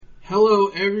Hello,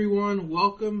 everyone.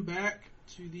 Welcome back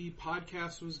to the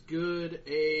Podcast Was Good,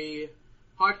 a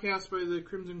podcast by the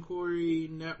Crimson Quarry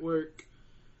Network.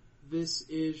 This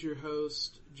is your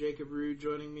host, Jacob Rude,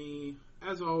 joining me,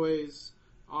 as always,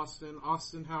 Austin.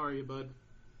 Austin, how are you, bud?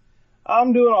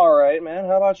 I'm doing all right, man.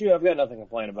 How about you? I've got nothing to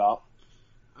complain about.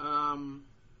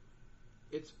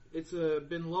 It's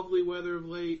been lovely weather of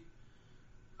late.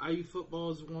 IU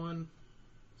football has won,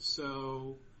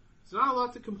 so there's not a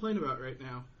lot to complain about right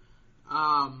now.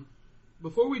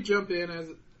 Before we jump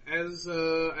in, as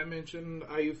I mentioned,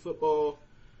 IU football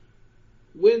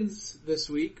wins this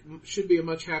week. Should be a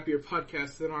much happier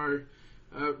podcast than our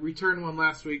return one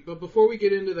last week. But before we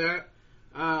get into that,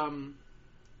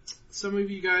 some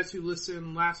of you guys who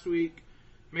listened last week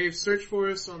may have searched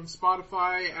for us on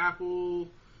Spotify, Apple,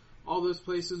 all those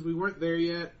places. We weren't there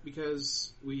yet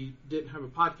because we didn't have a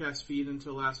podcast feed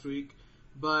until last week.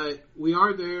 But we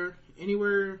are there.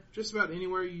 Anywhere, just about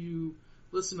anywhere you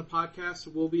listen to podcasts,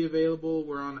 we'll be available.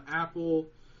 We're on Apple.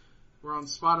 We're on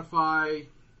Spotify.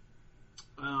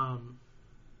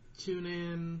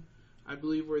 TuneIn. I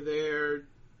believe we're there.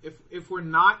 If we're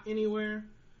not anywhere,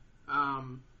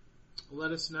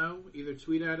 let us know. Either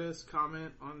tweet at us,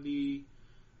 comment on the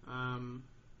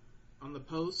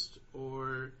post,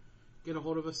 or get a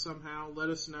hold of us somehow. Let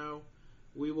us know.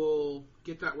 We will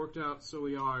get that worked out so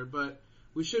we are. But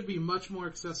we should be much more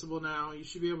accessible now. You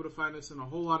should be able to find us in a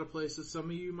whole lot of places. Some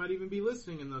of you might even be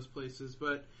listening in those places.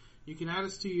 But you can add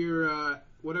us to your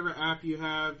whatever app you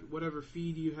have, whatever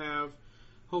feed you have.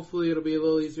 Hopefully it'll be a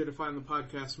little easier to find the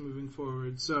podcast moving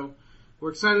forward. So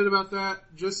we're excited about that,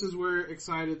 just as we're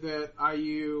excited that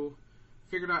IU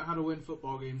figured out how to win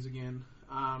football games again.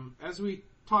 As we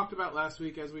talked about last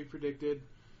week, as we predicted,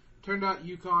 turned out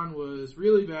UConn was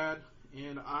really bad,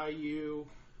 and IU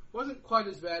wasn't quite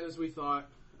as bad as we thought,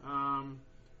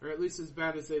 or at least as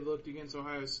bad as they looked against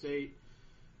Ohio State.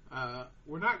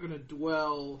 We're not going to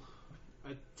dwell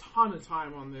a ton of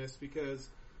time on this because,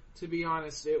 to be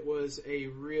honest, it was a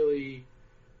really,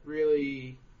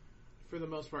 really, for the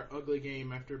most part, ugly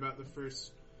game after about the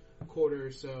first quarter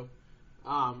or so.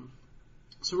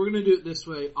 So we're going to do it this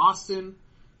way. Austin,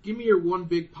 give me your one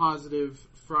big positive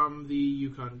from the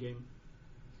UConn game.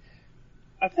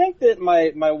 I think that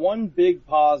my one big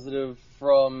positive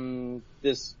from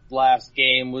this last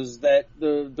game was that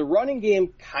the running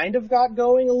game kind of got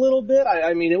going a little bit.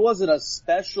 I mean, it wasn't a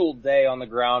special day on the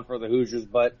ground for the Hoosiers,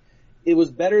 but it was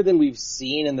better than we've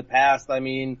seen in the past. I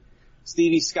mean,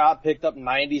 Stevie Scott picked up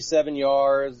 97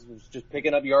 yards, was just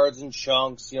picking up yards in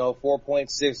chunks,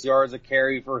 4.6 yards a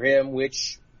carry for him,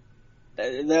 which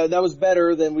that was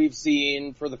better than we've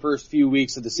seen for the first few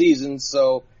weeks of the season.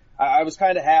 So I was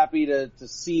kind of happy to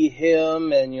see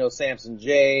him and, Samson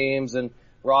James and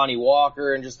Ronnie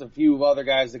Walker and just a few other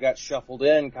guys that got shuffled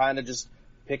in, kind of just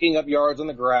picking up yards on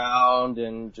the ground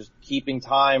and just keeping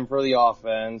time for the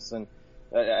offense. And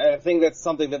I think that's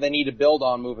something that they need to build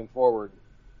on moving forward.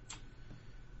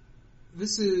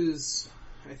 This is,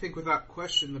 I think, without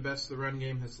question, the best the run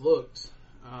game has looked,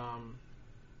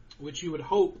 which you would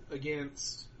hope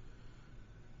against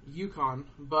UConn,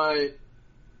 but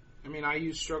I mean,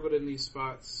 IU struggled in these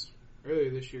spots earlier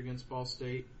this year against Ball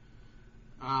State.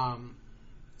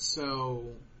 So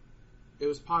it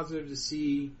was positive to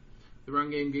see the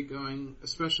run game get going,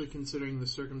 especially considering the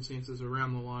circumstances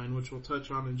around the line, which we'll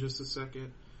touch on in just a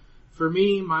second. For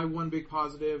me, my one big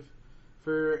positive,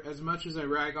 for as much as I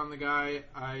rag on the guy,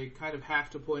 I kind of have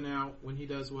to point out when he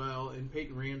does well, and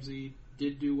Peyton Ramsey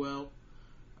did do well.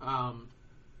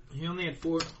 He only had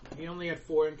four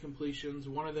incompletions.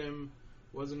 One of them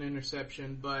was an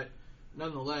interception, but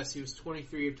nonetheless, he was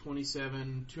 23 of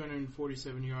 27,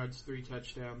 247 yards, 3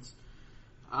 touchdowns.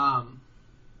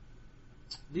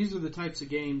 These are the types of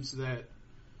games that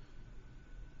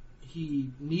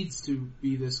he needs to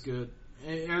be this good.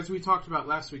 As we talked about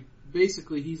last week,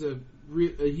 basically he's a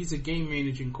game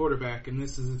managing quarterback, and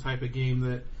this is the type of game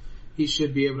that he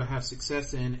should be able to have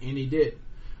success in, and he did.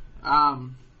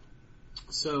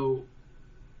 So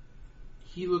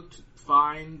he looked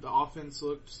fine. The offense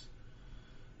looked,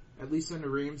 at least under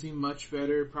Ramsey, much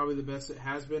better. Probably the best it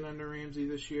has been under Ramsey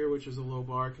this year, which is a low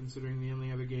bar considering the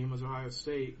only other game was Ohio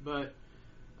State. But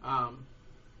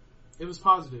it was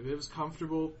positive. It was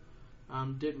comfortable.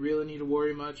 Didn't really need to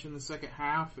worry much in the second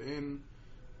half. And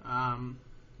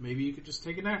maybe you could just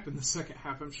take a nap in the second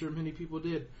half. I'm sure many people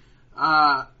did.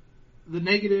 The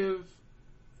negative,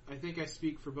 I think I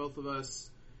speak for both of us,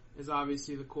 is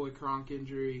obviously the Coy Cronk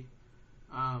injury.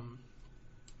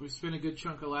 We spent a good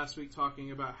chunk of last week talking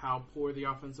about how poor the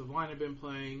offensive line had been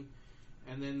playing,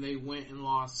 and then they went and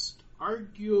lost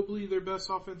arguably their best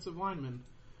offensive lineman.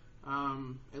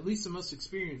 At least the most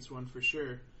experienced one for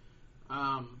sure.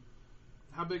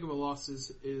 How big of a loss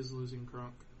is losing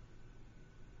Kronk?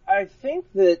 I think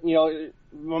that,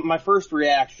 my first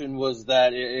reaction was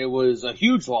that it was a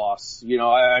huge loss.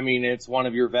 I mean, it's one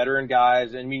of your veteran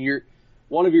guys. I mean, you're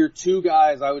one of your two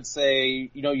guys, I would say,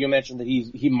 you mentioned that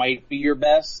he might be your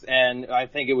best, and I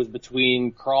think it was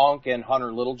between Kronk and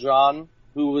Hunter Littlejohn,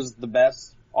 who was the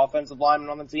best offensive lineman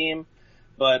on the team.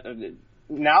 But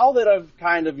now that I've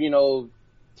kind of,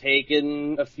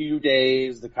 taken a few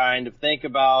days to kind of think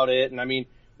about it, and I mean,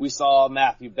 we saw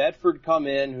Matthew Bedford come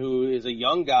in, who is a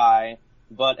young guy,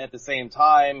 but at the same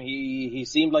time, he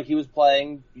seemed like he was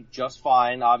playing just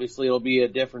fine. Obviously, it'll be a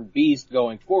different beast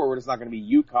going forward. It's not going to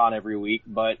be UConn every week,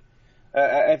 but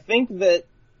I think that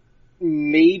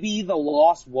maybe the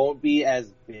loss won't be as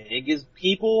big as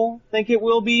people think it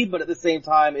will be, but at the same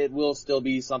time, it will still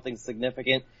be something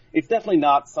significant. It's definitely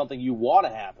not something you want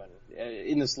to happen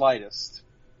in the slightest.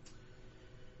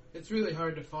 It's really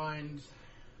hard to find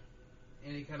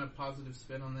any kind of positive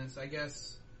spin on this. I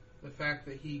guess the fact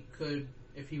that he could,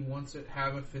 if he wants it,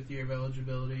 have a fifth year of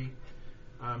eligibility,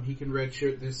 he can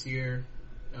redshirt this year,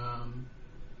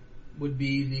 would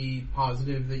be the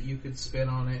positive that you could spin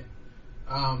on it.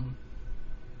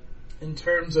 In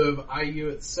terms of IU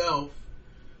itself,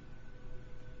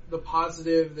 the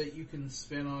positive that you can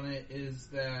spin on it is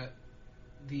that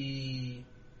the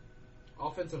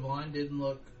offensive line didn't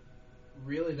look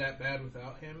really that bad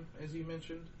without him, as you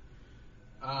mentioned.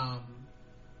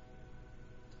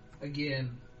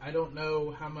 Again, I don't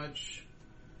know how much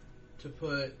to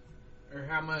put, or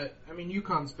how much, I mean,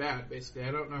 UConn's bad, basically.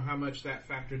 I don't know how much that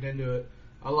factored into it.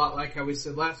 A lot like how we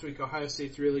said last week, Ohio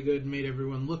State's really good and made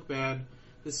everyone look bad.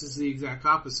 This is the exact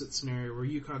opposite scenario, where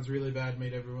UConn's really bad and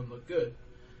made everyone look good.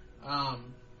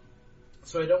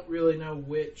 So I don't really know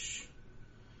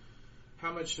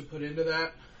how much to put into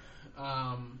that.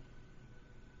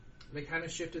 They kind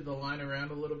of shifted the line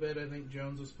around a little bit. I think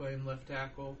Jones was playing left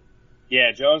tackle.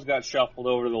 Yeah, Jones got shuffled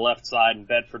over to the left side, and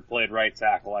Bedford played right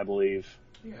tackle, I believe.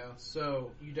 Yeah,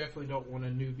 so you definitely don't want a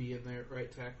newbie in there at right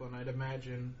tackle, and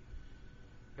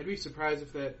I'd be surprised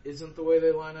if that isn't the way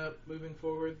they line up moving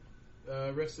forward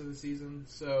rest of the season.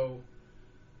 So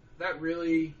that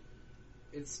really,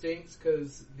 it stinks,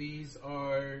 because these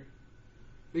are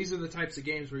the types of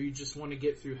games where you just want to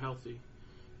get through healthy.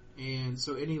 And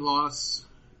so any loss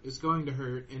is going to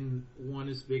hurt, and one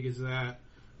as big as that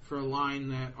for a line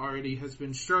that already has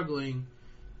been struggling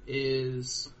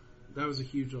that was a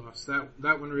huge loss.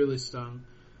 That one really stung.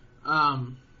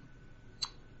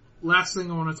 Last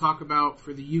thing I want to talk about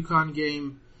for the UConn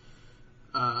game,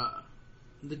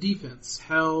 the defense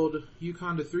held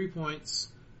UConn to 3 points,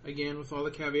 again with all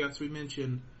the caveats we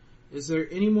mentioned. Is there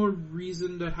any more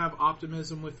reason to have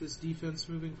optimism with this defense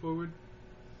moving forward?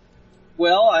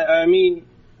 Well, I mean,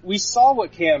 we saw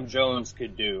what Cam Jones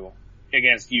could do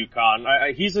against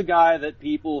UConn. He's a guy that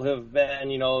people have been,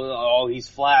 he's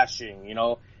flashing.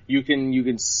 You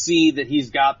can see that he's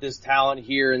got this talent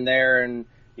here and there, and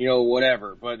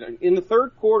whatever. But in the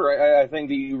third quarter, I think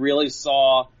that you really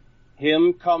saw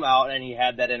him come out, and he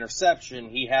had that interception.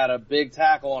 He had a big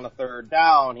tackle on a third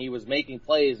down. He was making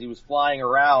plays. He was flying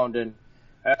around, and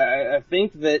I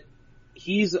think that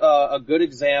he's a good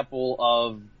example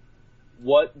of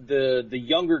what the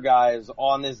younger guys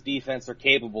on this defense are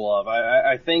capable of.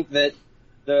 I think that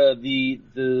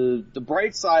the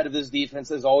bright side of this defense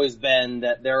has always been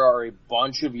that there are a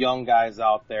bunch of young guys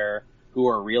out there who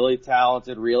are really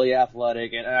talented, really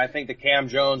athletic, and I think that Cam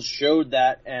Jones showed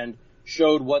that and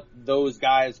showed what those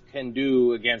guys can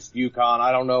do against UConn.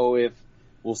 I don't know if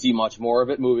we'll see much more of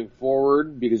it moving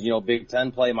forward, because Big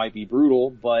Ten play might be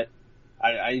brutal, but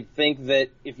I think that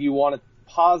if you want a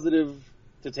positive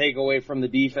to take away from the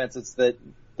defense, it's that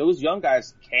those young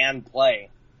guys can play,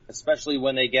 especially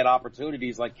when they get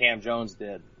opportunities like Cam Jones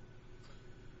did.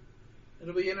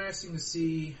 It'll be interesting to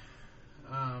see.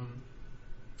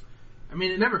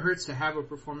 It never hurts to have a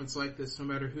performance like this, no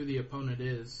matter who the opponent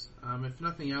is. If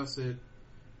nothing else, it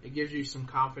gives you some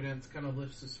confidence, kind of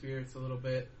lifts the spirits a little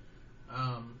bit.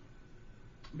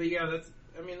 But yeah,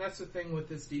 that's the thing with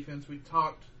this defense. We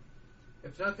talked,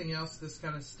 if nothing else, this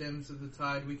kind of stems of the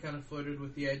tide. We kind of flirted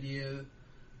with the idea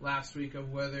last week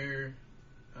of whether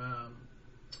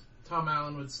Tom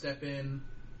Allen would step in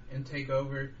and take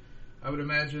over. I would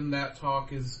imagine that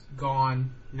talk is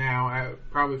gone now,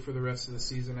 probably for the rest of the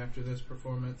season after this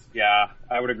performance. Yeah,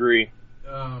 I would agree.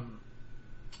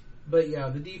 But yeah,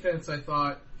 the defense, I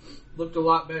thought, looked a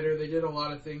lot better. They did a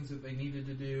lot of things that they needed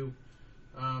to do.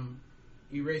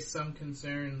 Erased some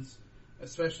concerns,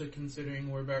 especially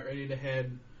considering we're about ready to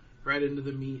head right into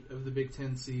the meat of the Big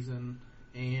Ten season.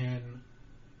 And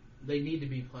they need to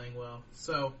be playing well.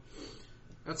 So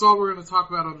that's all we're going to talk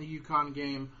about on the UConn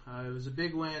game. It was a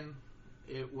big win.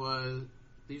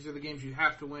 These are the games you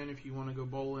have to win if you want to go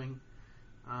bowling,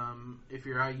 if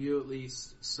you're IU at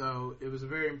least. So it was a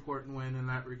very important win in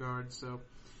that regard. So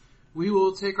we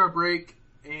will take our break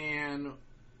and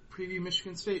preview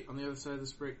Michigan State on the other side of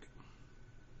this break.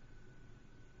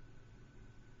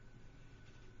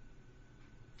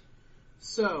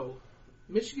 So,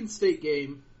 Michigan State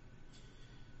game,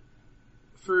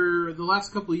 for the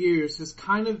last couple of years, has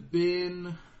kind of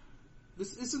been...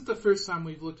 This isn't the first time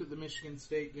we've looked at the Michigan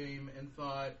State game and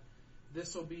thought,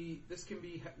 this can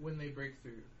be when they break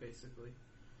through, basically.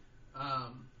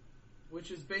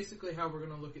 Which is basically how we're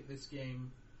going to look at this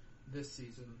game this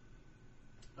season.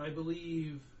 I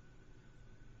believe...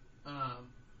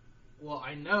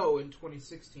 I know in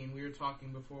 2016, we were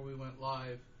talking before we went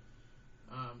live,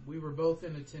 we were both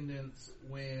in attendance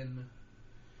when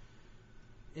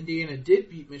Indiana did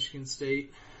beat Michigan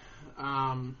State.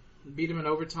 Beat them in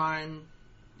overtime.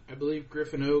 I believe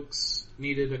Griffin Oakes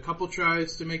needed a couple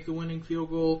tries to make the winning field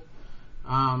goal.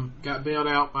 Got bailed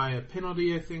out by a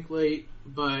penalty, I think, late,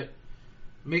 but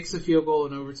makes the field goal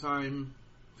in overtime.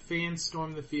 Fans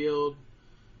storm the field.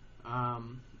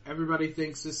 Everybody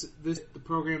thinks the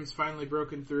program's finally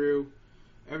broken through.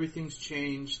 Everything's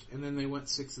changed, and then they went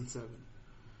 6-7.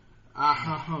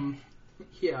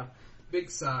 Yeah, big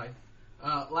sigh.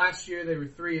 Last year they were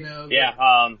 3-0.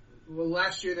 Yeah.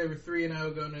 Last year they were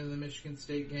 3-0 going into the Michigan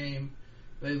State game.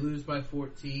 They lose by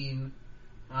 14.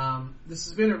 This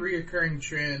has been a reoccurring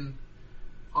trend.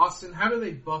 Austin, how do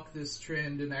they buck this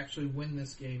trend and actually win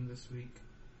this game this week?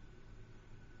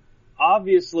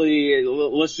 Obviously,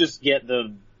 let's just get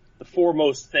the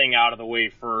foremost thing out of the way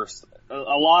first. A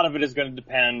lot of it is going to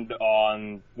depend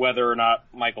on whether or not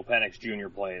Michael Penix Jr.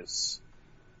 plays.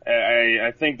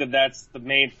 I think that's the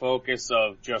main focus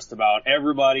of just about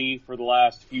everybody for the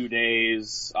last few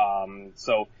days.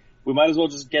 So we might as well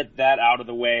just get that out of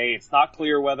the way. It's not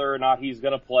clear whether or not he's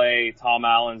going to play. Tom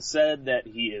Allen said that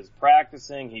he is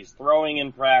practicing. He's throwing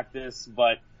in practice,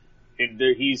 but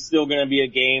he's still going to be a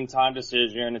game time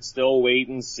decision. It's still wait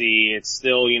and see. It's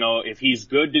still, if he's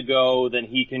good to go, then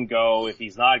he can go. If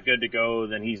he's not good to go,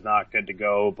 then he's not good to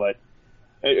go. But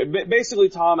basically,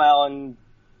 Tom Allen,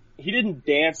 he didn't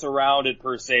dance around it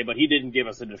per se, but he didn't give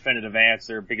us a definitive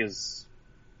answer because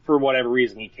for whatever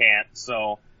reason he can't.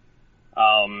 So,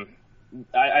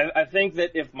 I think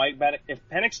that if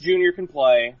Penix Jr. can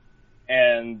play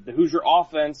and the Hoosier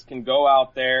offense can go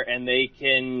out there and they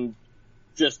can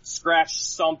just scratch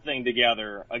something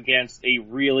together against a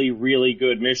really, really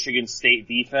good Michigan State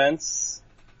defense,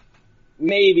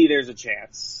 maybe there's a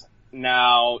chance.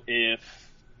 Now, if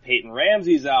Peyton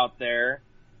Ramsey's out there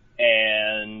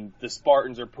and the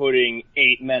Spartans are putting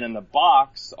 8 men in the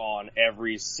box on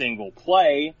every single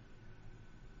play,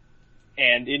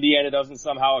 and Indiana doesn't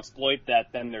somehow exploit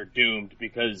that, then they're doomed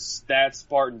because that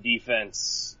Spartan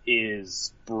defense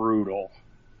is brutal.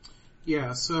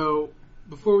 Yeah, so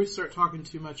before we start talking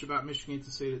too much about Michigan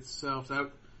State itself,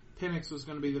 Penix was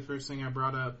going to be the first thing I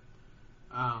brought up.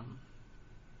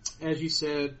 As you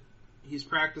said, he's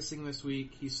practicing this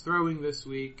week. He's throwing this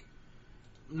week.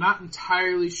 Not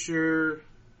entirely sure.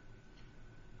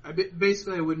 I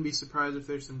wouldn't be surprised if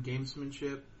there's some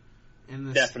gamesmanship in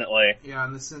this. Definitely. Yeah,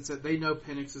 in the sense that they know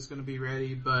Penix is going to be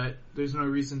ready, but there's no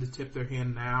reason to tip their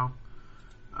hand now.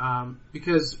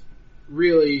 Because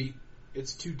really,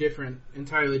 it's two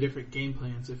entirely different game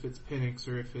plans if it's Penix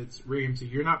or if it's Ramsey.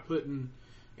 You're not putting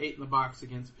 8 in the box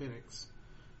against Penix.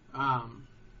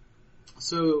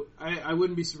 So I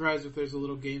wouldn't be surprised if there's a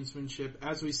little gamesmanship.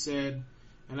 As we said,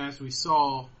 and as we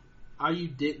saw, IU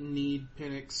didn't need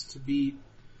Penix to beat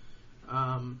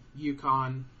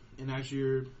UConn, and as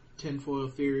your tinfoil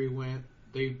theory went,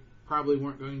 they probably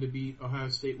weren't going to beat Ohio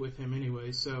State with him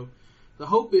anyway. So the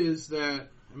hope is that,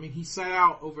 he sat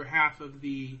out over half of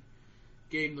the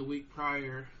game the week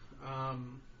prior.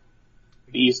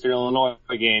 The Eastern Illinois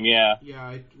game, yeah. Yeah,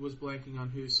 I was blanking on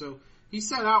who. So he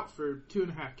sat out for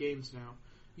 2.5 games now.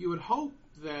 You would hope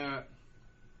that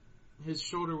his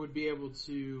shoulder would be able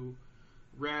to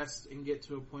rest and get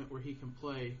to a point where he can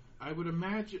play. I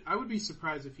would be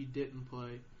surprised if he didn't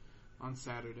play on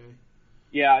Saturday.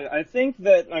 Yeah, I think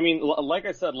that, like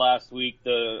I said last week,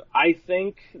 I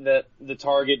think that the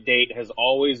target date has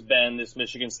always been this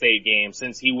Michigan State game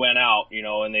since he went out,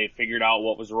 and they figured out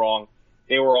what was wrong.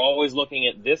 They were always looking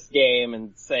at this game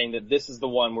and saying that this is the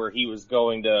one where he was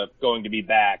going to be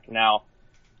back. Now,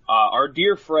 our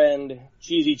dear friend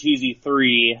Cheesy Cheesy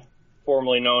 3,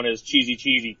 formerly known as Cheesy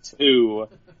Cheesy 2,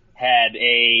 had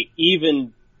a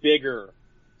even bigger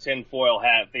tinfoil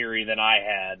hat theory than I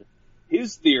had.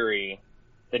 his theory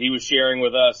that he was sharing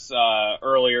with us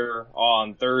earlier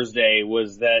on Thursday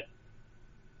was that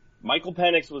Michael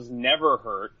Penix was never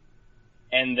hurt,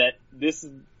 and that this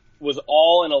was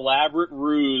all an elaborate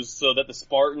ruse so that the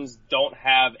Spartans don't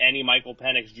have any Michael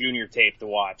Penix Jr. tape to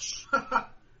watch. I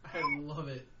love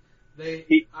it.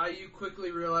 IU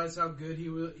quickly realized how good he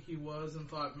was and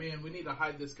thought, man, we need to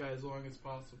hide this guy as long as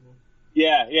possible.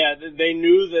 Yeah. They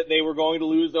knew that they were going to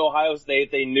lose to Ohio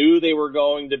State. They knew they were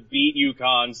going to beat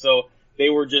UConn, so they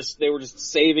were just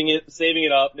saving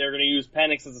it up. They were going to use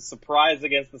Penix as a surprise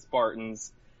against the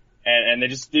Spartans, and they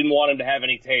just didn't want him to have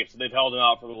any tape, so they've held him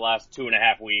out for the last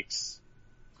 2.5 weeks.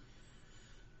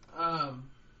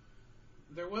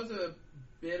 There was a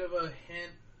bit of a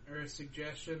hint or a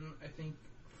suggestion, I think,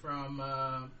 from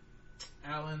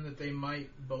Allen that they might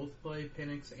both play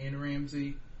Penix and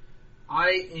Ramsey.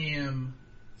 I am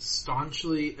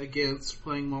staunchly against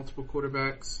playing multiple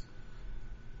quarterbacks,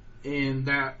 and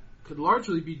that could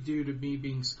largely be due to me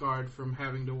being scarred from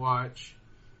having to watch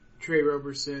Trey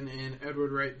Roberson and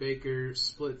Edward Wright Baker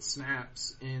split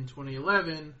snaps in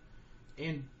 2011,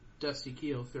 and Dusty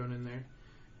Keel thrown in there,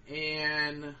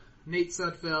 and Nate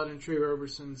Sudfeld and Trey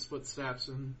Roberson split snaps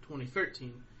in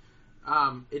 2013.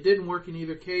 It didn't work in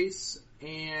either case,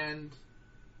 and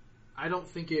I don't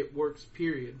think it works,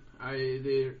 period.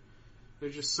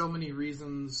 There's just so many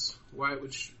reasons why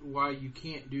you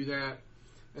can't do that,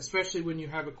 especially when you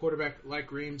have a quarterback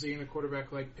like Ramsey and a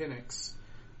quarterback like Penix.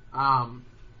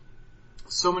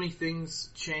 So many things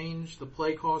change, the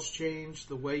play calls change,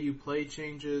 the way you play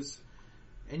changes,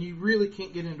 and you really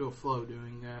can't get into a flow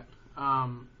doing that.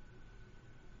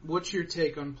 What's your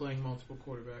take on playing multiple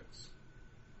quarterbacks?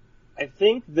 I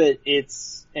think that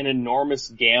it's an enormous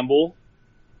gamble,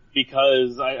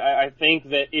 because I think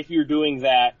that if you're doing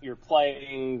that, you're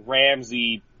playing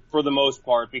Ramsey for the most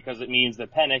part, because it means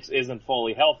that Penix isn't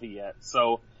fully healthy yet.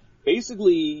 So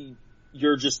basically,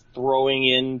 you're just throwing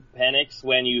in Penix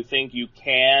when you think you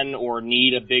can or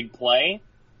need a big play.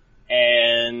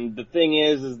 And the thing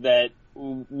is that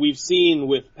we've seen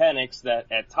with Penix that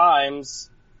at times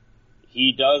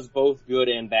he does both good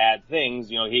and bad things.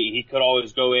 You know, he could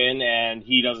always go in and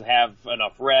he doesn't have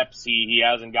enough reps. He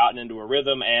hasn't gotten into a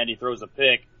rhythm, and he throws a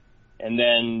pick. And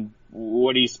then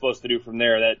what are you supposed to do from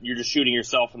there? That you're just shooting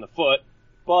yourself in the foot.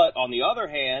 But on the other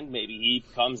hand, maybe he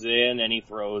comes in and he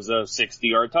throws a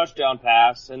 60-yard touchdown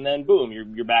pass, and then boom,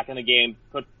 you're back in the game.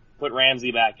 Put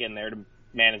Ramsey back in there to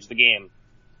manage the game.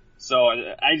 So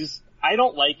I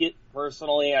don't like it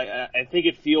personally. I think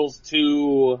it feels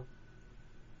too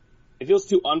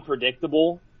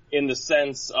unpredictable, in the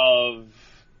sense of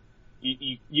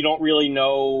you don't really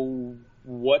know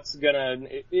what's gonna.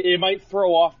 It might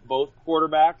throw off both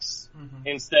quarterbacks. Mm-hmm.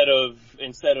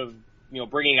 instead of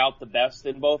bringing out the best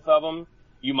in both of them.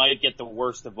 You might get the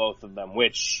worst of both of them,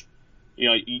 which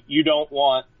you don't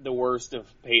want the worst of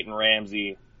Peyton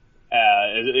Ramsey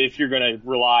if you're going to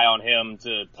rely on him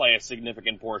to play a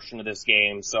significant portion of this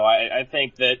game. So I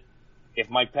think that if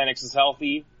Mike Penix is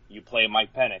healthy, you play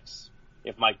Mike Penix.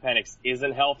 If Mike Penix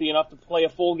isn't healthy enough to play a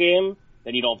full game,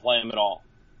 then you don't play him at all.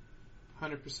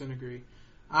 100% agree.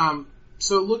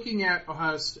 So looking at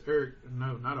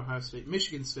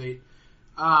Michigan State,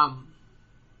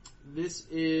 this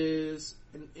is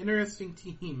an interesting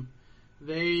team.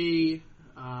 They,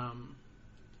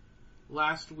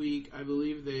 last week, I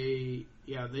believe they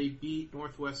beat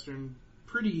Northwestern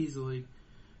pretty easily.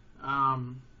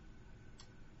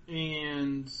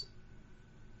 And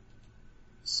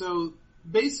so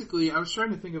basically, I was trying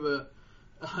to think of a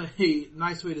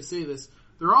nice way to say this.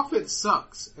 Their offense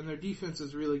sucks, and their defense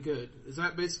is really good. Is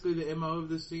that basically the MO of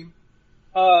this team?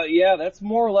 Yeah, that's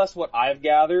more or less what I've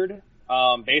gathered.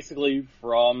 Basically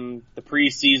from the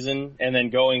preseason and then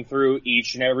going through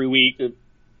each and every week,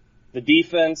 the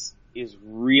defense is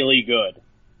really good.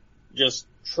 Just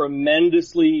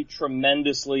tremendously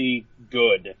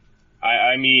good.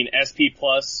 I mean, SP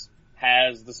Plus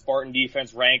has the Spartan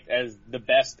defense ranked as the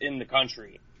best in the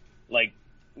country. Like,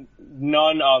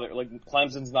 none other. Like,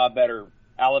 Clemson's not better.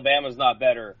 Alabama's not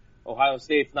better. Ohio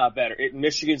State's not better.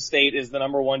 Michigan State is the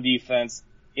number one defense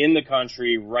in the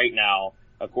country right now,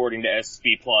 according to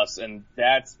SP Plus, and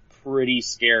that's pretty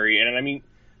scary. And I mean,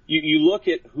 you look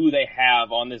at who they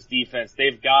have on this defense.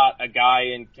 They've got a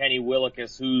guy in Kenny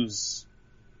Willekes who's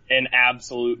an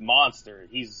absolute monster.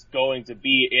 He's going to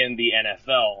be in the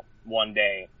NFL one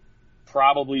day,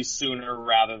 probably sooner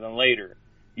rather than later.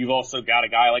 You've also got a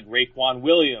guy like Raekwon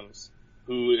Williams,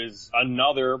 who is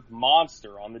another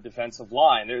monster on the defensive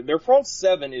line. Their front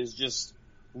seven is just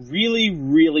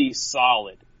really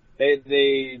solid.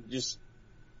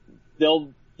 They'll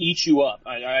eat you up.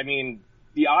 I mean,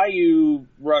 the IU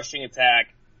rushing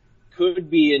attack could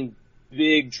be in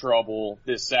big trouble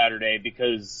this Saturday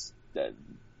because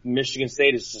Michigan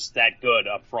State is just that good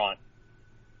up front.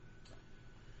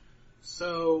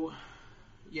 So,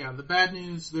 yeah, the bad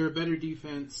news, they're a better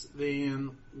defense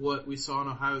than what we saw in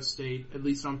Ohio State, at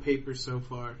least on paper so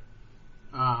far.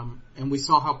 And we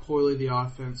saw how poorly the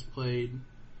offense played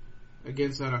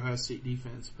against that Ohio State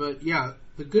defense. But, yeah,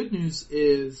 the good news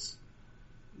is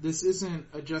this isn't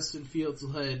a Justin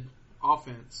Fields-led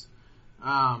offense.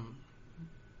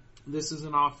 This is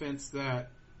an offense that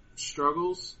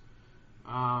struggles.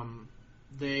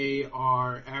 They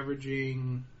are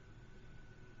averaging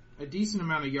a decent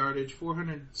amount of yardage,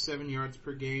 407 yards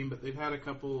per game, but they've had a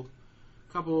couple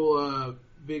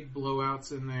big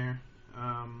blowouts in there.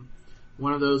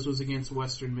 One of those was against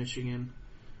Western Michigan.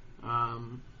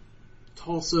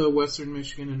 Tulsa, Western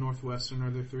Michigan, and Northwestern are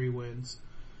their 3 wins.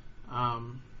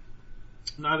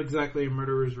 Not exactly a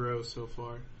murderer's row so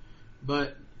far.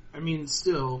 But, I mean,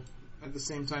 still, at the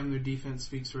same time, their defense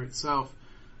speaks for itself.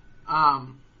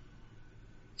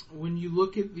 When you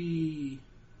look at the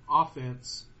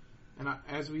offense, and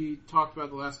as we talked about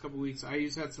the last couple of weeks,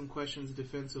 IU's had some questions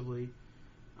defensively.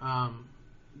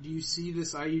 Do you see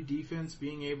this IU defense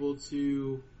being able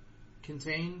to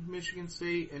contain Michigan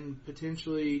State and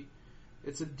potentially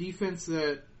it's a defense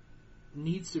that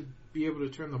needs to be able to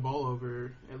turn the ball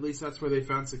over? At least that's where they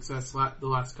found success the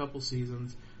last couple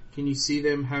seasons. Can you see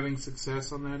them having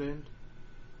success on that end?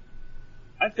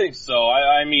 I think so.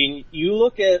 I mean, you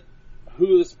look at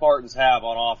who the Spartans have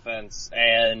on offense,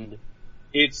 and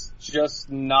it's just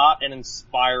not an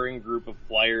inspiring group of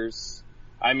players.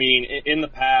 I mean, in the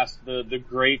past, the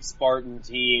great Spartan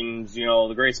teams,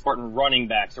 the great Spartan running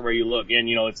backs are where you look, and,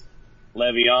 it's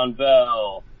Le'Veon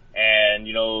Bell, and,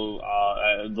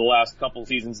 the last couple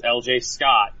seasons, L.J.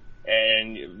 Scott,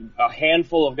 and a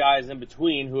handful of guys in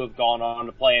between who have gone on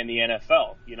to play in the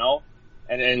NFL,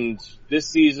 And this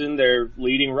season, their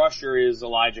leading rusher is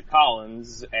Elijah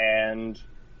Collins, and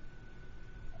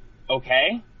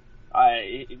okay,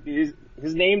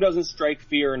 his name doesn't strike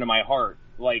fear into my heart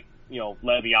like,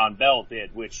 Le'Veon Bell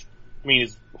did, which, I mean,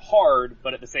 is hard,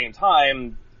 but at the same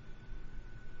time,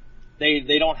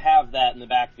 they don't have that in the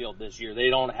backfield this year. They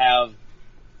don't have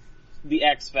the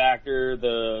X factor,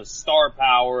 the star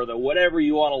power, the whatever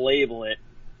you want to label it.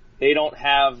 They don't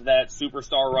have that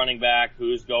superstar running back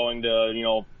who's going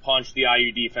to, punch the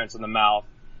IU defense in the mouth.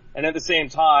 And at the same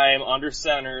time, under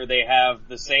center, they have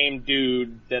the same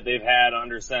dude that they've had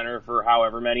under center for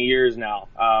however many years now.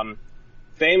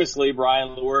 Famously,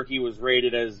 Brian Lewerke was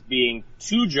rated as being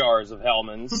 2 jars of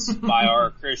Hellmann's by our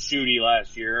Chris Schutte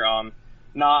last year.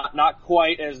 Not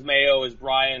quite as mayo as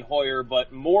Brian Hoyer,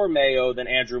 but more mayo than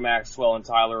Andrew Maxwell and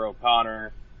Tyler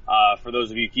O'Connor, for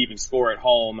those of you keeping score at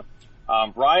home.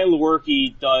 Brian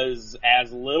Lewerke does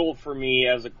as little for me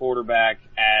as a quarterback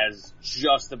as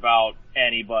just about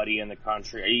anybody in the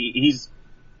country.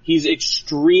 He's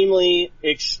extremely,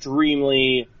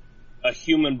 extremely a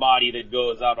human body that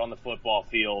goes out on the football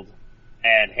field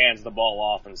and hands the ball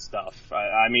off and stuff.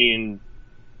 I mean,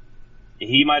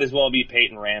 he might as well be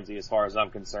Peyton Ramsey as far as I'm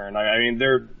concerned. I mean,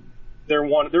 they're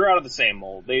out of the same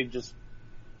mold. They just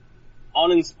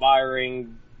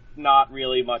uninspiring, not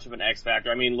really much of an X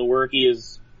factor. I mean, Lewerke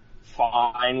is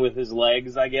fine with his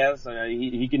legs, I guess.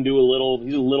 He can do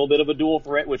he's a little bit of a dual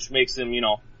threat, which makes him,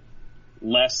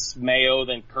 less mayo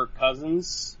than Kirk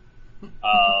Cousins.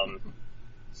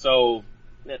 So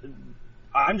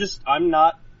I'm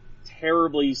not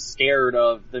terribly scared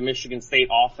of the Michigan State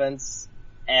offense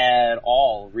at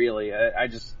all, really.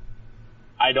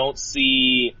 I don't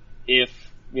see if,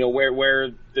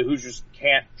 where the Hoosiers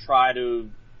can't try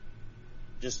to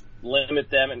just limit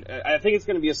them. And I think it's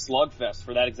going to be a slugfest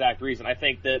for that exact reason. I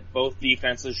think that both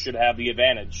defenses should have the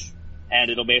advantage,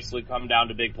 and it'll basically come down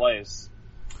to big plays.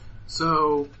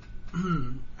 So,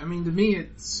 I mean, to me,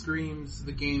 it screams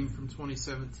the game from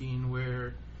 2017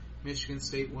 where Michigan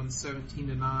State won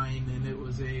 17-9, and it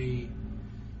was a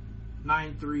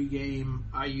 9-3 game,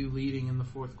 IU leading in the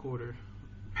fourth quarter,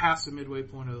 past the midway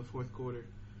point of the fourth quarter.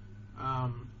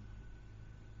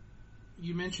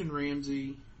 You mentioned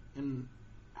Ramsey and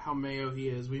how mayo he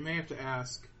is. We may have to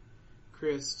ask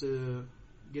Chris to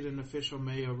get an official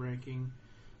mayo ranking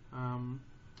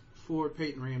for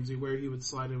Peyton Ramsey, where he would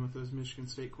slide in with those Michigan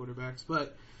State quarterbacks.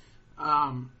 But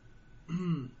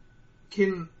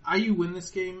can IU win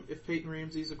this game if Peyton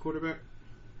Ramsey's a quarterback?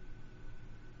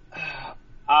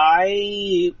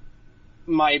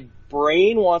 My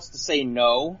brain wants to say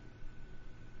no,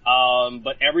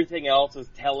 but everything else is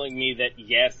telling me that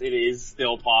yes, it is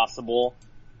still possible.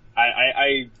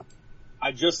 I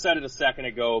I just said it a second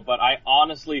ago, but I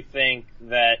honestly think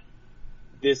that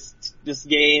this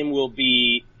game will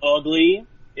be ugly.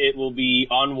 It will be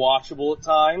unwatchable at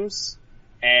times,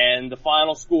 and the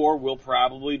final score will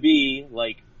probably be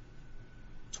like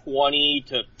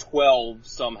 20-12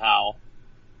 somehow.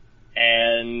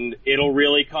 And it'll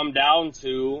really come down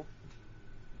to,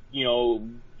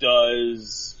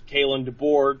 does Kalen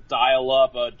DeBoer dial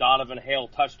up a Donovan Hale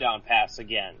touchdown pass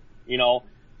again?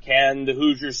 Can the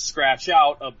Hoosiers scratch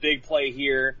out a big play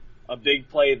here, a big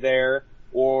play there,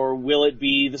 or will it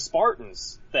be the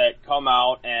Spartans that come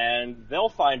out and they'll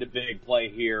find a big play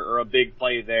here or a big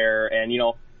play there? And,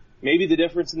 maybe the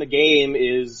difference in the game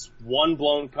is one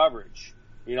blown coverage.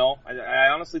 I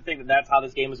honestly think that that's how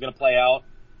this game is going to play out.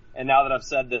 And now that I've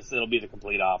said this, it'll be the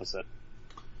complete opposite.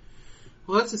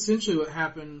 Well, that's essentially what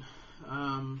happened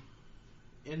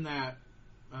in that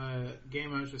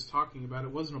game I was just talking about.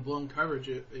 It wasn't a blown coverage.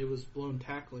 It was blown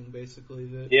tackling, basically,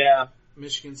 that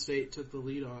Michigan State took the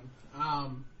lead on.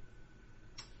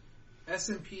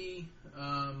 S&P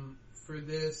for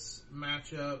this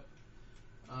matchup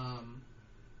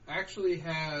actually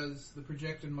has the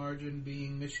projected margin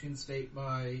being Michigan State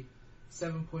by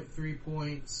 7.3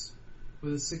 points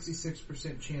with a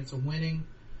 66% chance of winning.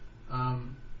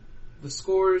 The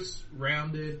scores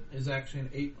rounded is actually an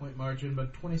 8-point margin,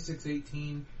 but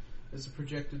 26-18 is the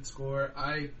projected score.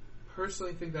 I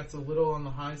personally think that's a little on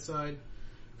the high side.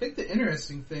 I think the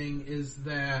interesting thing is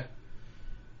that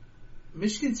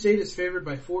Michigan State is favored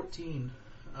by 14.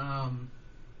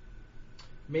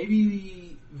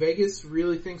 Maybe Vegas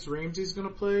really thinks Ramsey's going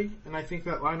to play, and I think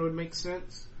that line would make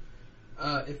sense.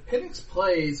 If Penix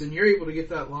plays and you're able to get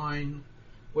that line,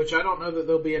 which I don't know that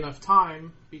there'll be enough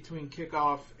time between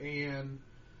kickoff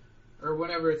or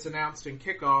whenever it's announced in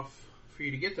kickoff for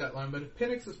you to get that line. But if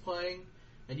Penix is playing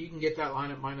and you can get that line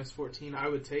at minus 14, I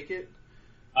would take it.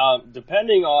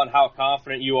 Depending on how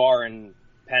confident you are in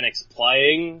Penix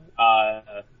playing,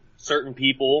 certain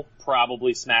people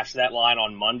probably smashed that line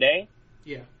on Monday.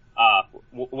 Yeah.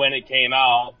 When it came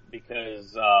out,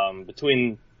 because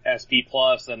between SP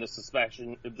Plus and the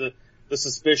suspicion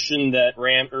that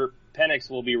Penix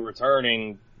will be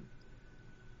returning,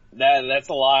 that's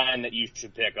a line that you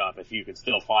should pick up if you can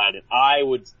still find it.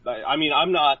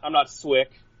 I'm not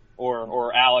Swick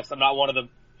or Alex. I'm not one of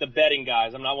the betting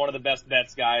guys. I'm not one of the best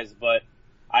bets guys, but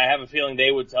I have a feeling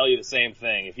they would tell you the same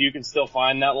thing. If you can still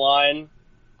find that line,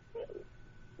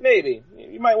 maybe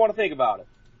you might want to think about it.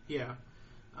 Yeah.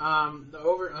 The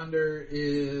over-under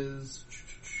is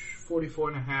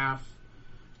 44.5.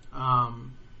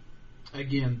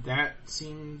 Again, that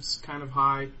seems kind of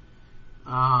high.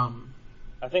 I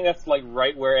think that's like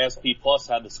right where SP Plus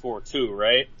had the score too,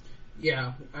 right?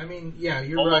 Yeah,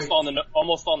 you're almost right.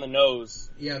 Almost on the nose.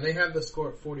 Yeah, they have the score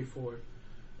at 44.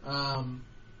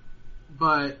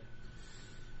 But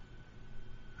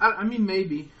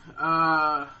maybe.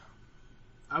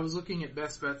 I was looking at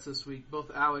best bets this week. Both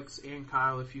Alex and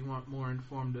Kyle, if you want more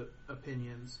informed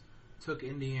opinions, took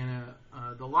Indiana.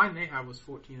 The line they had was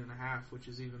 14.5, which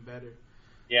is even better.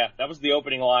 Yeah, that was the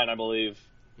opening line, I believe.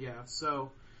 Yeah,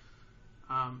 so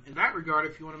in that regard,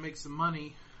 if you want to make some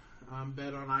money,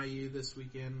 bet on IU this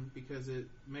weekend because it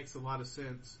makes a lot of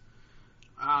sense.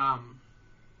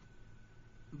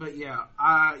 But yeah,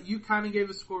 you kind of gave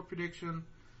a score prediction.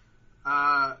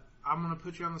 I'm going to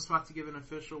put you on the spot to give an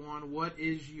official one. What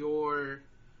is your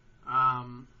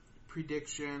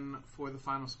prediction for the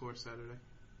final score Saturday?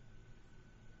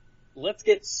 Let's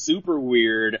get super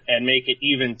weird and make it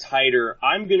even tighter.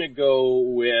 I'm going to go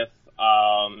with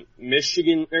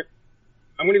Michigan.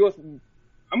 I'm going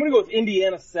to go with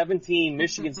Indiana 17,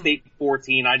 Michigan State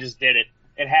 14. I just did it.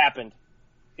 It happened.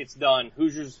 It's done.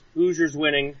 Hoosiers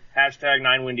winning.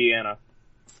 #9WIndiana.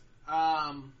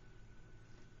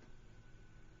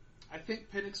 I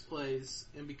think Penix plays,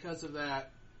 and because of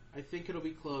that, I think it'll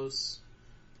be close.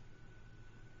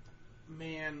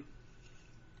 Man,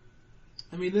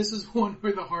 this is one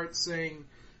where the heart's saying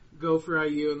go for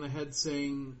IU and the head's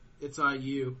saying it's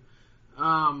IU.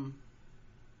 I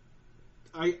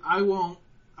won't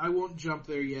jump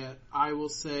there yet. I will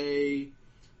say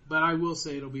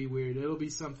it'll be weird. It'll be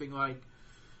something like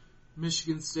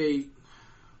Michigan State,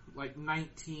 like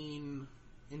 19,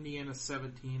 Indiana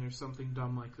 17 or something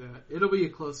dumb like that. It'll be a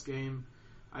close game.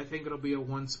 I think it'll be a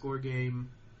one-score game.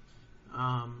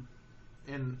 And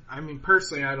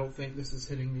personally, I don't think this is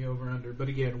hitting the over/under. But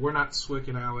again, we're not Swick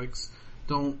and Alex.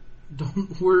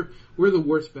 We're the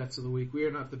worst bets of the week. We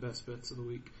are not the best bets of the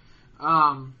week.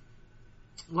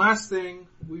 Last thing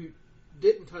we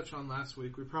didn't touch on last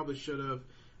week. We probably should have,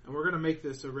 and we're going to make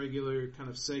this a regular kind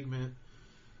of segment.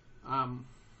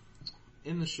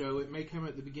 in the show. It may come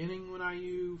at the beginning when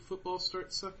IU football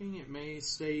starts sucking. It may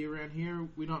stay around here.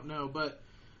 We don't know. But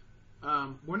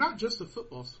we're not just a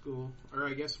football school, or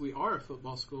I guess we are a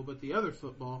football school, but the other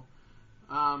football.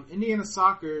 Indiana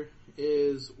soccer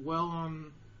is well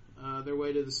on their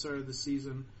way to the start of the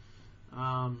season.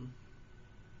 I'll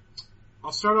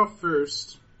start off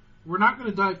first. We're not going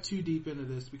to dive too deep into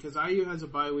this because IU has a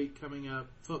bye week coming up,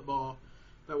 football,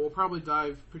 that will probably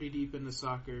dive pretty deep into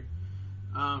soccer.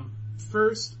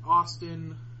 First,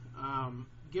 Austin,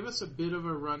 give us a bit of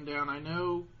a rundown. I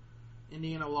know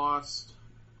Indiana lost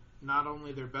not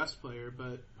only their best player,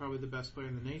 but probably the best player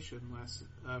in the nation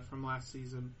from last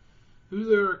season.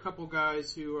 Who are a couple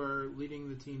guys who are leading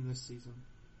the team this season?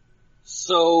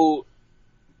 So,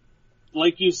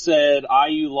 like you said,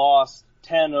 IU lost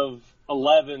 10 of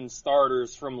 11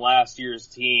 starters from last year's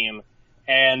team,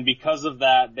 and because of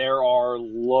that, there are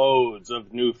loads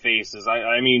of new faces.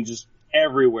 I mean, just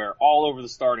everywhere, all over the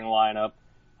starting lineup.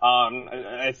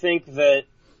 I think that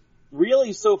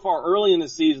really so far early in the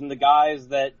season, the guys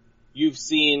that you've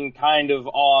seen kind of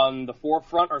on the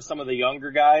forefront are some of the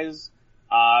younger guys.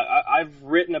 I've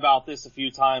written about this a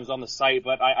few times on the site,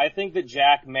 but I think that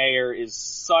Jack Mayer is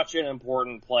such an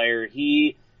important player.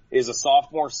 He is a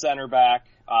sophomore center back,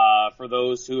 for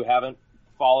those who haven't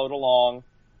followed along.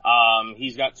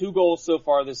 He's got 2 goals so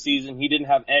far this season. He didn't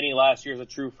have any last year as a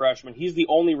true freshman. He's the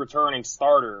only returning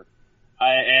starter,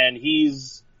 and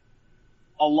he's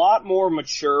a lot more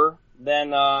mature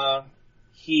than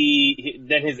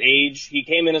his age. He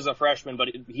came in as a freshman, but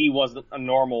he wasn't a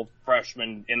normal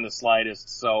freshman in the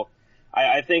slightest. So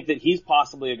I think that he's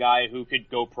possibly a guy who could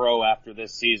go pro after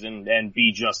this season and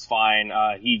be just fine.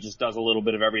 He just does a little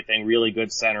bit of everything. Really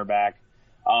good center back.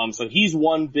 So he's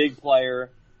one big player.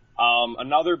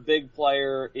 Another big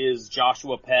player is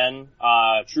Joshua Penn,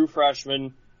 true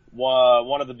freshman,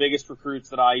 one of the biggest recruits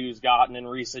that IU's gotten in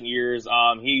recent years.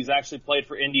 He's actually played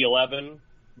for Indy 11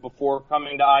 before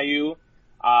coming to IU.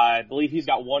 I believe he's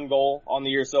got 1 goal on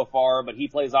the year so far, but he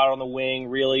plays out on the wing,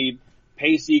 really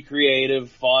pacey,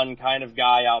 creative, fun kind of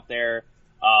guy out there.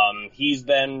 He's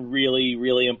been really,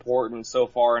 really important so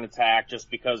far in attack just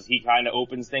because he kind of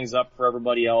opens things up for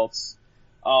everybody else.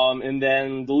 And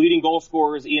then the leading goal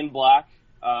scorer is Ian Black,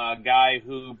 a guy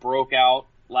who broke out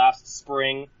last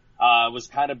spring, was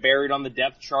kind of buried on the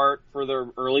depth chart for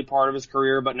the early part of his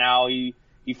career, but now he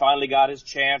finally got his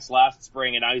chance last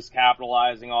spring and now he's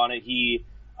capitalizing on it.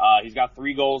 He's got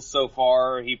 3 goals so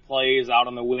far. He plays out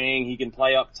on the wing. He can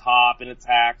play up top in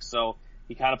attack, so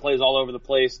he kind of plays all over the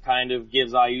place, kind of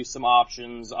gives IU some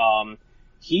options.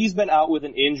 He's been out with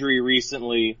an injury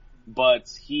recently, but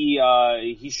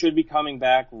he should be coming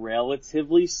back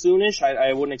relatively soonish.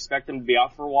 I wouldn't expect him to be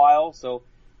out for a while, so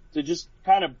to just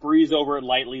kind of breeze over it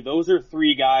lightly, those are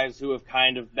 3 guys who have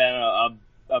kind of been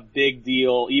a big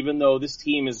deal, even though this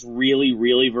team is really,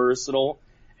 really versatile.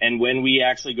 And when we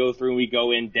actually go through and we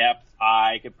go in depth,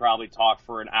 I could probably talk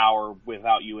for an hour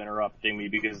without you interrupting me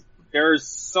because there's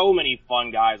so many fun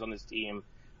guys on this team.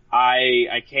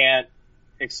 I can't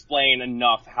explain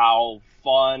enough how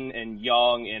fun and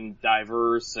young and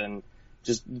diverse and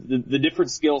just the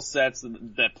different skill sets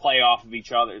that play off of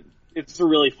each other. It's a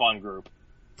really fun group.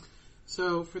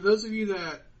 So for those of you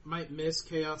that might miss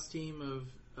Chaos Team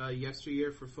of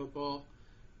yesteryear for football,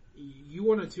 you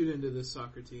want to tune into this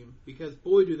soccer team because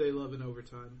boy do they love an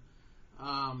overtime.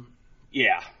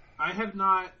 Yeah. I have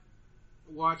not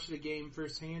watched a game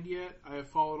firsthand yet. I have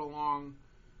followed along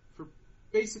for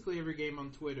basically every game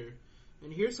on Twitter.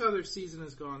 And here's how their season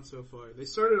has gone so far. They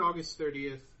started August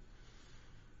 30th,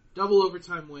 double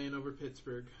overtime win over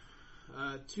Pittsburgh.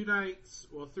 3 nights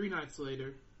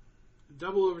later,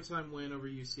 double overtime win over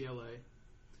UCLA.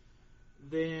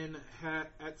 Then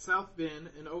at South Bend,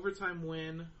 an overtime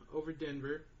win over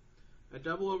Denver, a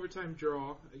double overtime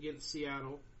draw against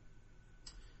Seattle,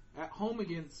 at home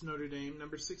against Notre Dame,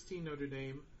 number 16 Notre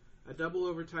Dame, a double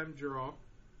overtime draw,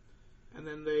 and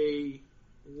then they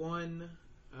won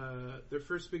their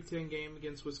first Big Ten game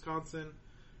against Wisconsin,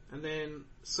 and then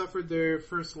suffered their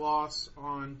first loss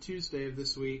on Tuesday of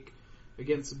this week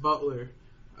against Butler.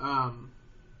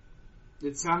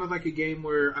 It sounded like a game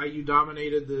where IU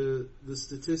dominated the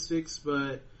statistics,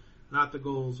 but not the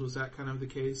goals. Was that kind of the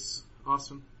case,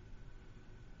 Austin?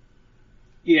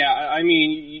 Yeah, I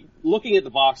mean, looking at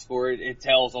the box score, it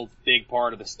tells a big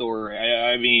part of the story.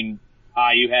 I mean,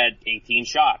 IU had 18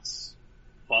 shots.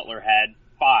 Butler had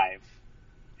 5.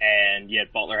 And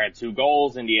yet Butler had 2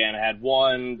 goals. Indiana had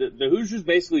 1. The Hoosiers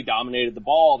basically dominated the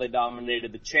ball. They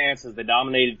dominated the chances. They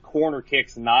dominated corner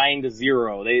kicks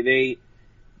 9-0. They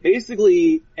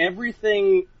basically,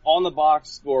 everything on the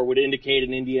box score would indicate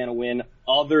an Indiana win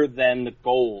other than the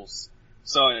goals.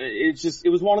 So it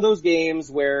was one of those games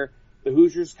where the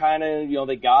Hoosiers kind of,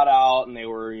 they got out and they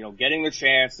were, getting their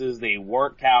chances. They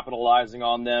weren't capitalizing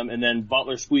on them. And then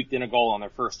Butler squeaked in a goal on their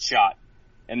first shot.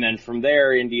 And then from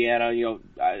there, Indiana,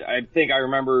 I think I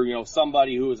remember,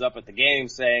 somebody who was up at the game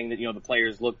saying that, the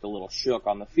players looked a little shook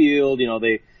on the field.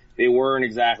 They weren't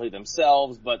exactly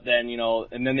themselves, but then,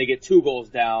 and then they get 2 goals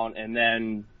down. And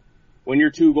then when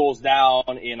you're 2 goals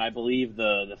down in, I believe,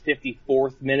 the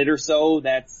 54th minute or so,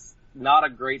 that's not a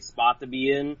great spot to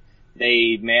be in.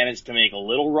 They managed to make a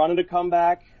little run at a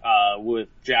comeback, with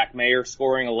Jack Mayer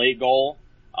scoring a late goal.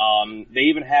 They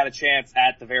even had a chance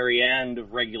at the very end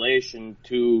of regulation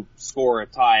to score a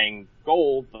tying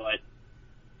goal, but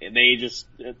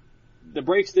the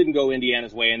breaks didn't go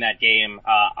Indiana's way in that game.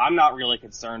 I'm not really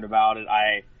concerned about it.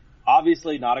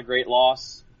 Obviously not a great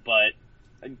loss, but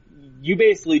you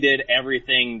basically did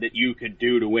everything that you could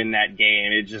do to win that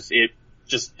game. It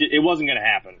wasn't going to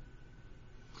happen.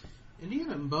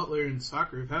 Indiana and Butler in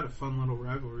soccer have had a fun little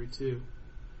rivalry too.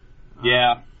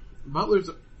 Yeah. Butler's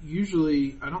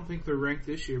usually, I don't think they're ranked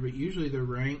this year, but usually they're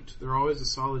ranked. They're always a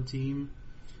solid team.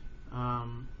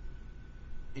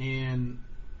 And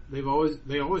they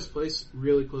always play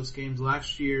really close games.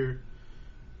 Last year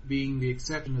being the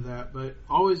exception to that, but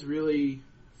always really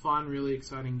fun, really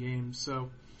exciting games.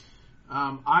 So,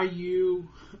 IU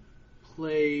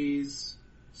plays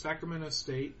Sacramento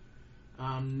State,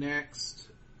 next,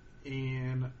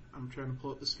 and I'm trying to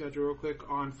pull up the schedule real quick.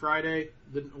 On Friday,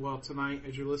 tonight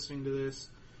as you're listening to this,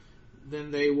 then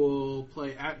they will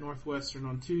play at Northwestern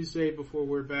on Tuesday before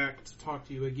we're back to talk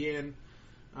to you again.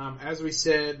 As we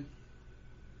said,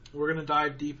 we're going to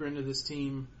dive deeper into this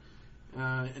team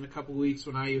in a couple weeks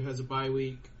when IU has a bye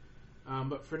week.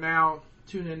 But for now,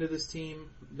 tune into this team.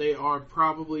 They are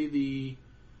probably the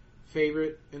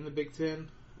favorite in the Big Ten.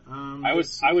 I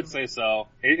would say so.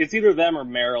 It's either them or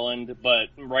Maryland, but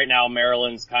right now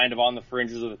Maryland's kind of on the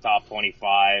fringes of the top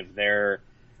 25. They were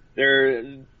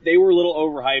a little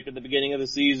overhyped at the beginning of the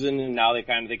season, and now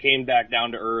they came back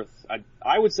down to earth.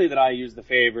 I would say that IU's the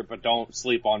favorite, but don't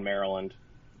sleep on Maryland.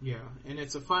 Yeah, and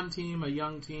it's a fun team, a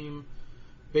young team,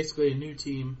 basically a new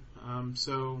team.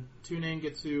 So tune in,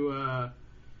 get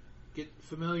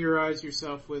familiarize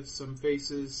yourself with some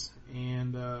faces,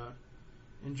 and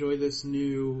enjoy this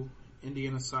new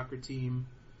Indiana soccer team.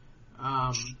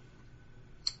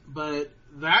 But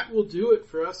that will do it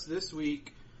for us this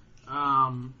week.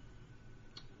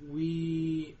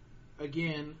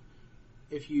 Again,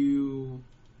 if you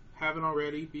haven't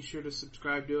already, be sure to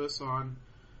subscribe to us on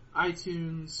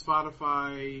iTunes,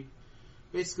 Spotify,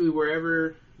 basically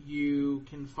wherever you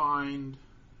can find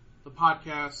the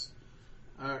podcast,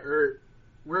 or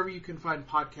wherever you can find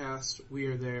podcasts, we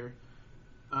are there.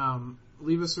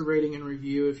 Leave us a rating and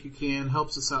review if you can.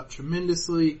 Helps us out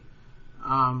tremendously.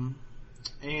 And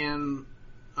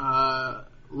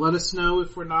let us know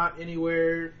if we're not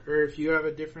anywhere, or if you have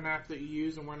a different app that you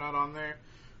use and we're not on there.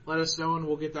 Let us know and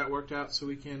we'll get that worked out so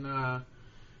we can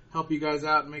help you guys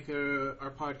out and make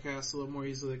our podcast a little more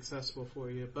easily accessible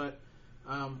for you. But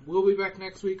we'll be back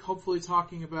next week, hopefully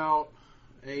talking about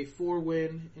a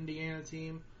 4-win Indiana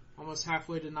team, almost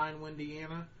halfway to 9-win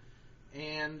Indiana.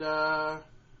 And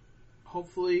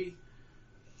hopefully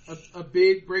a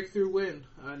big breakthrough win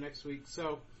next week.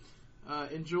 So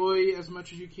enjoy as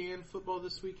much as you can football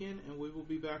this weekend, and we will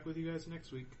be back with you guys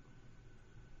next week.